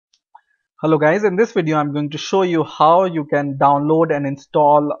Hello guys, in this video I'm going to show you how you can download and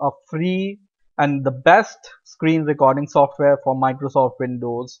install a free and the best screen recording software for Microsoft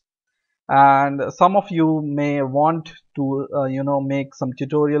Windows. And some of you may want to make some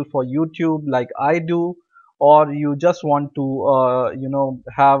tutorial for YouTube like I do, or you just want to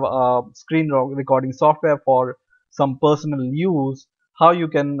have a screen recording software for some personal use. How you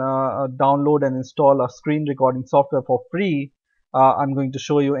can download and install a screen recording software for free, I'm going to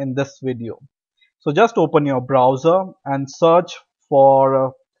show you in this video. So just open your browser and search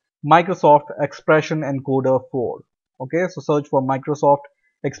for Microsoft Expression Encoder 4. Okay, so search for Microsoft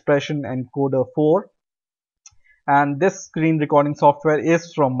Expression Encoder 4, and this screen recording software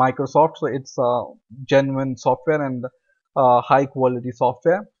is from Microsoft, so it's a genuine software and high quality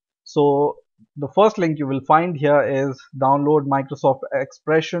software. So the first link you will find here is download Microsoft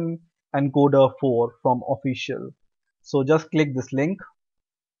Expression Encoder 4 from official. So just click this link,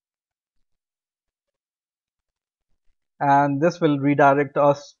 and this will redirect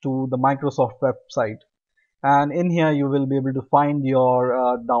us to the Microsoft website, and in here you will be able to find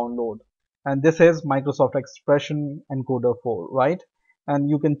your download, and this is Microsoft Expression Encoder 4, right? And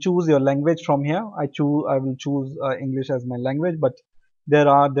you can choose your language from here. I will choose English as my language, but there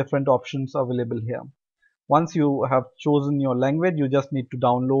are different options available here. Once you have chosen your language, you just need to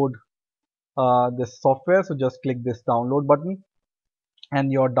download this software. So just click this download button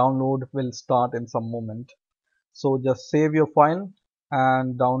and your download will start in some moment. So just save your file,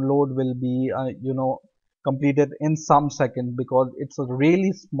 and download will be completed in some second, because it's a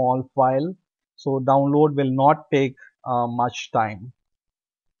really small file, so download will not take much time.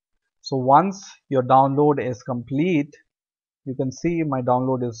 So once your download is complete, you can see my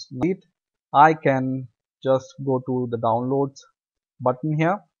download is complete. I can just go to the downloads button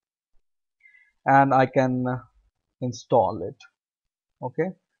here and I can install it. Okay,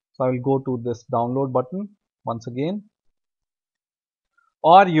 so I will go to this download button once again,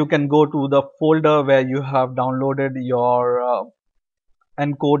 or you can go to the folder where you have downloaded your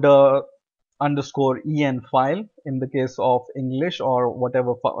encoder underscore en file in the case of English or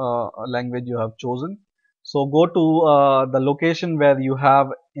whatever language you have chosen. So go to the location where you have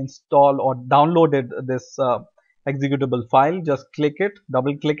installed or downloaded this executable file. Just click it,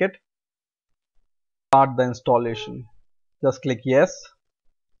 double click it, start the installation. Just click yes,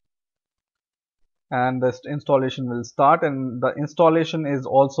 and the installation will start, and the installation is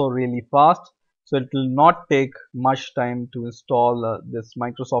also really fast, so it will not take much time to install this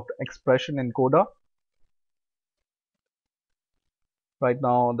Microsoft Expression Encoder. Right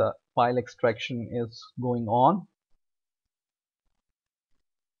now the file extraction is going on.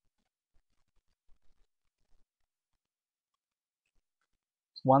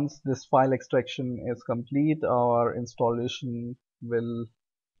 Once this file extraction is complete, our installation will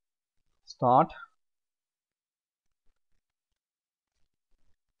start.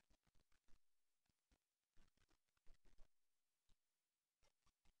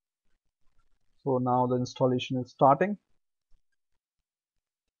 So now the installation is starting.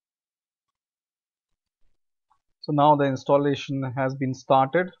 So now the installation has been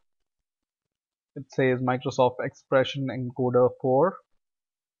started. It says Microsoft Expression Encoder 4,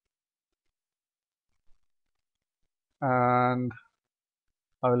 and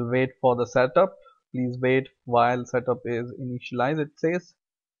I will wait for the setup. Please wait while setup is initialized, it says.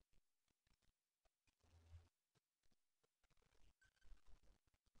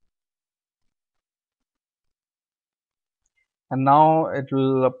 And now it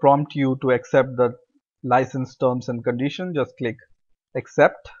will prompt you to accept the license terms and conditions. Just click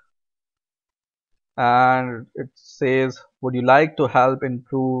accept, and it says, would you like to help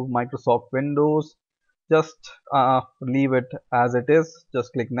improve Microsoft Windows? Just leave it as it is.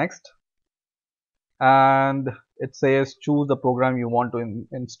 Just click next, and it says choose the program you want to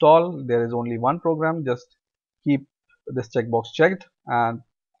install. There is only one program. Just keep this checkbox checked and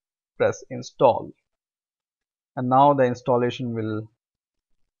press install, and now the installation will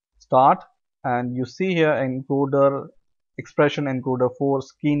start. And you see here encoder Expression Encoder 4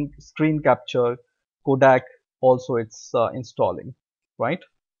 screen capture codec, also it's installing, right?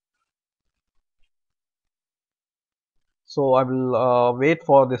 So I will wait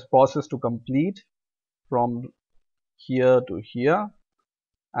for this process to complete from here to here,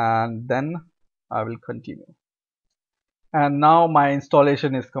 and then I will continue. And now my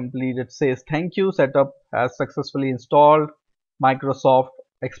installation is complete. It says thank you, setup has successfully installed Microsoft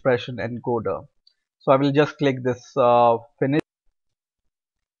Expression Encoder. So I will just click this finish,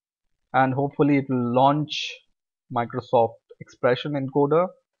 and hopefully it will launch Microsoft Expression Encoder.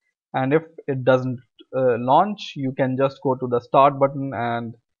 And if it doesn't launch, you can just go to the start button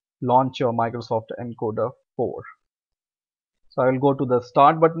and launch your Microsoft Encoder 4. So I will go to the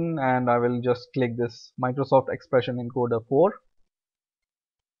start button and I will just click this Microsoft Expression Encoder 4,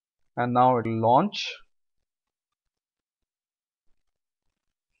 and now it will launch.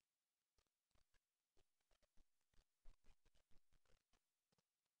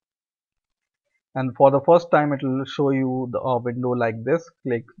 And for the first time it will show you a window like this.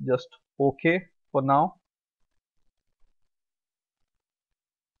 Click just OK for now.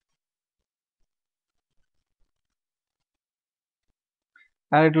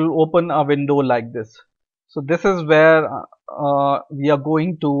 And it will open a window like this. So this is where we are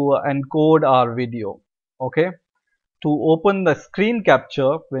going to encode our video. Okay. To open the screen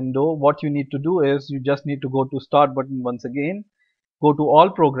capture window, what you need to do is you just need to go to start button once again, go to all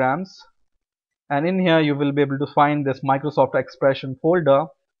programs, and in here you will be able to find this Microsoft Expression folder,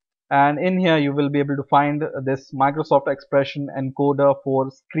 and in here you will be able to find this Microsoft Expression encoder for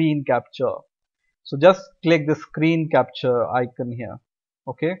screen capture. So just click the screen capture icon here.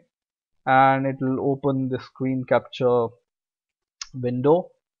 Okay, and it will open the screen capture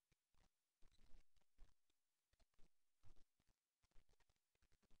window.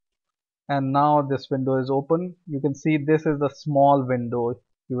 And now this window is open. You can see this is the small window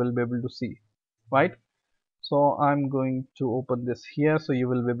you will be able to see, right? So I'm going to open this here so you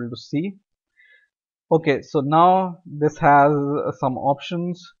will be able to see. Okay, so now this has some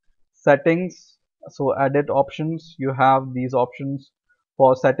options, settings. So edit options, you have these options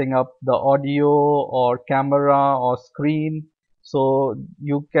for setting up the audio or camera or screen. So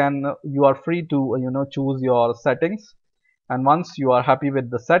you are free to choose your settings, and once you are happy with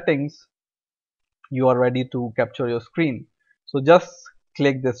the settings, you are ready to capture your screen. So just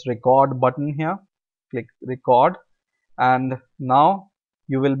click this record button here, click record, and now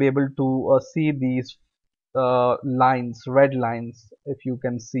you will be able to see these lines, red lines, if you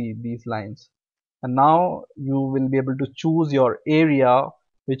can see these lines. And now you will be able to choose your area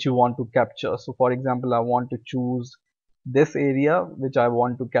which you want to capture. So for example, I want to choose this area which I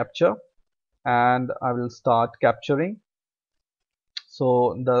want to capture, and I will start capturing.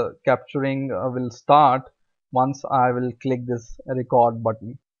 So the capturing will start once I will click this record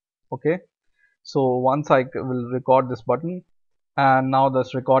button. Okay, so once I will record this button, and now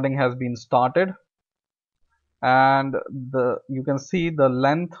this recording has been started, and you can see the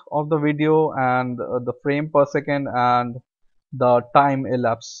length of the video and the frame per second and the time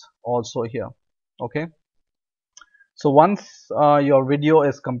elapsed also here. Okay, so once your video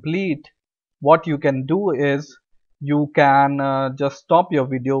is complete, what you can do is you can just stop your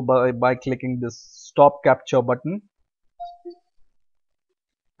video by clicking this stop capture button,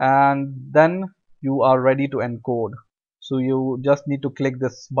 and then you are ready to encode. So you just need to click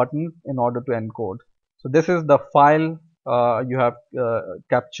this button in order to encode. So this is the file you have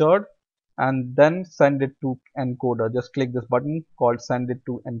captured, and then send it to encoder. Just click this button called send it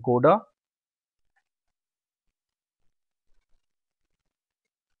to encoder.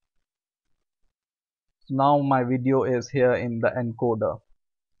 So now my video is here in the encoder.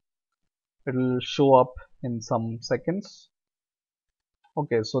 It will show up in some seconds.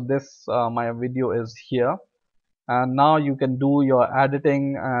 Okay, so this my video is here, and now you can do your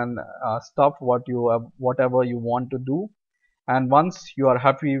editing and stuff whatever you want to do. And once you are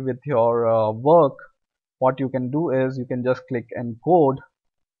happy with your work, what you can do is you can just click encode,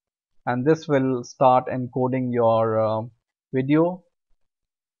 and this will start encoding your video,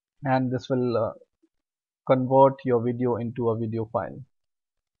 and this will convert your video into a video file.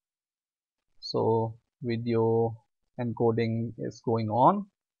 So video encoding is going on,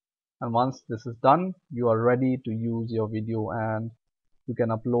 and once this is done, you are ready to use your video, and you can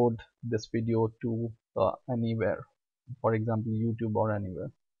upload this video to anywhere, for example YouTube or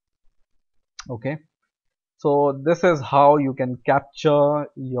anywhere. Okay, so this is how you can capture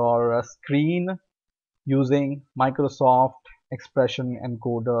your screen using Microsoft Expression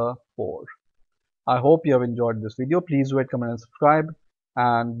Encoder 4. I hope you have enjoyed this video. Please rate, comment and subscribe,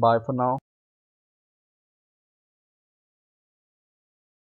 and bye for now.